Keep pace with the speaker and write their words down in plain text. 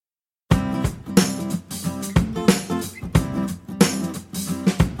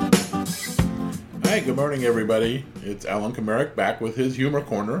Hi, good morning, everybody. It's Alan Kamerick back with his Humor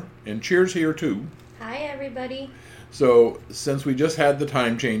Corner, and cheers here, too. Hi, everybody. So, since we just had the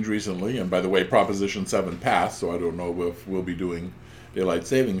time change recently, and by the way, Proposition 7 passed, so I don't know if we'll be doing Daylight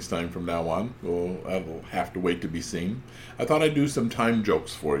Savings Time from now on. That'll have to wait to be seen. I thought I'd do some time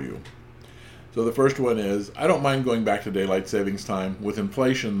jokes for you. So the first one is, I don't mind going back to Daylight Savings Time. With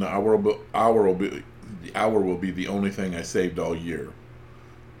inflation, the hour will be the only thing I saved all year.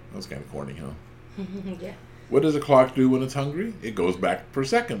 That was kind of corny, huh? Yeah. What does a clock do when it's hungry? It goes back for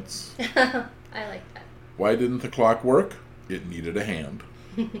seconds. I like that. Why didn't the clock work? It needed a hand.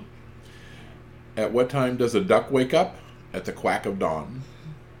 At what time does a duck wake up? At the quack of dawn.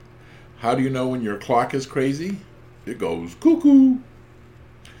 How do you know when your clock is crazy? It goes cuckoo.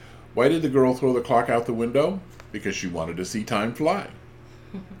 Why did the girl throw the clock out the window? Because she wanted to see time fly.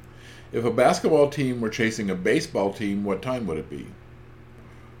 If a basketball team were chasing a baseball team, what time would it be?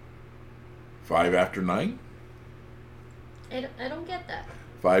 5 after 9? I don't get that.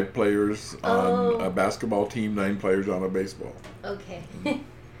 5 players on a basketball team, 9 players on a baseball. Okay.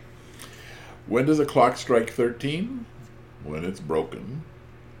 When does a clock strike 13? When it's broken.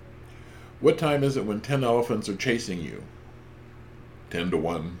 What time is it when 10 elephants are chasing you? 10 to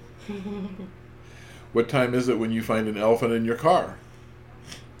 1. What time is it when you find an elephant in your car?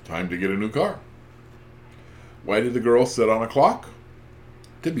 Time to get a new car. Why did the girl sit on a clock?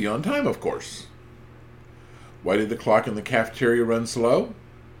 To be on time, of course. Why did the clock in the cafeteria run slow?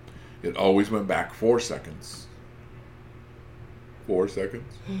 It always went back 4 seconds. 4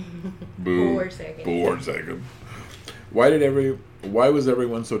 seconds? Boo. 4 seconds. 4 seconds. Why was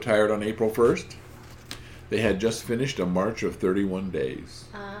everyone so tired on April 1st? They had just finished a march of 31 days.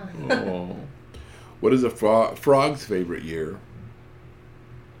 Oh. What is a frog's favorite year?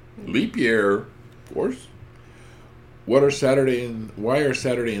 Leap year, of course. Why are Saturday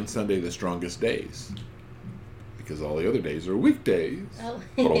and Sunday the strongest days? Because all the other days are weekdays.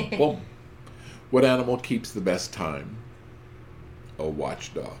 Oh. What animal keeps the best time? A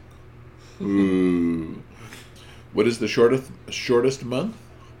watchdog. Ooh. What is the shortest month?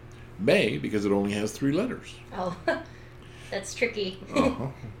 May, because it only has 3 letters. Oh, that's tricky. Uh-huh.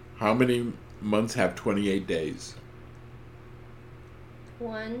 How many months have 28 days?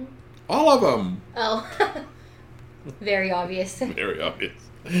 1. All of them. Oh, very obvious. Very obvious.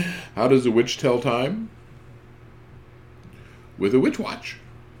 How does a witch tell time? With a witch watch.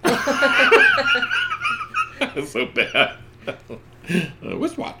 So bad.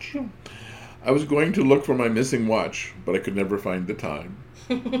 Witch watch. I was going to look for my missing watch, but I could never find the time.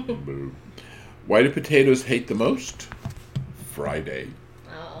 Boo. Why do potatoes hate the most? Friday.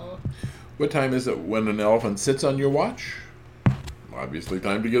 Oh. What time is it when an elephant sits on your watch? Obviously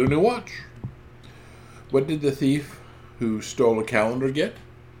time to get a new watch. What did the thief who stole a calendar get?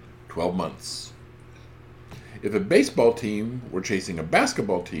 12 months. If a baseball team were chasing a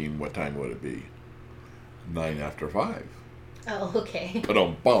basketball team, what time would it be? 9 after 5. Oh, okay.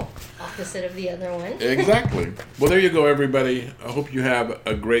 Ba-dum-bum. Opposite of the other one. Exactly. Well, there you go, everybody. I hope you have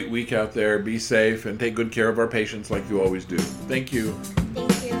a great week out there. Be safe and take good care of our patients like you always do. Thank you.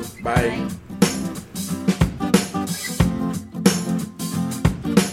 Thank you. Bye. Bye.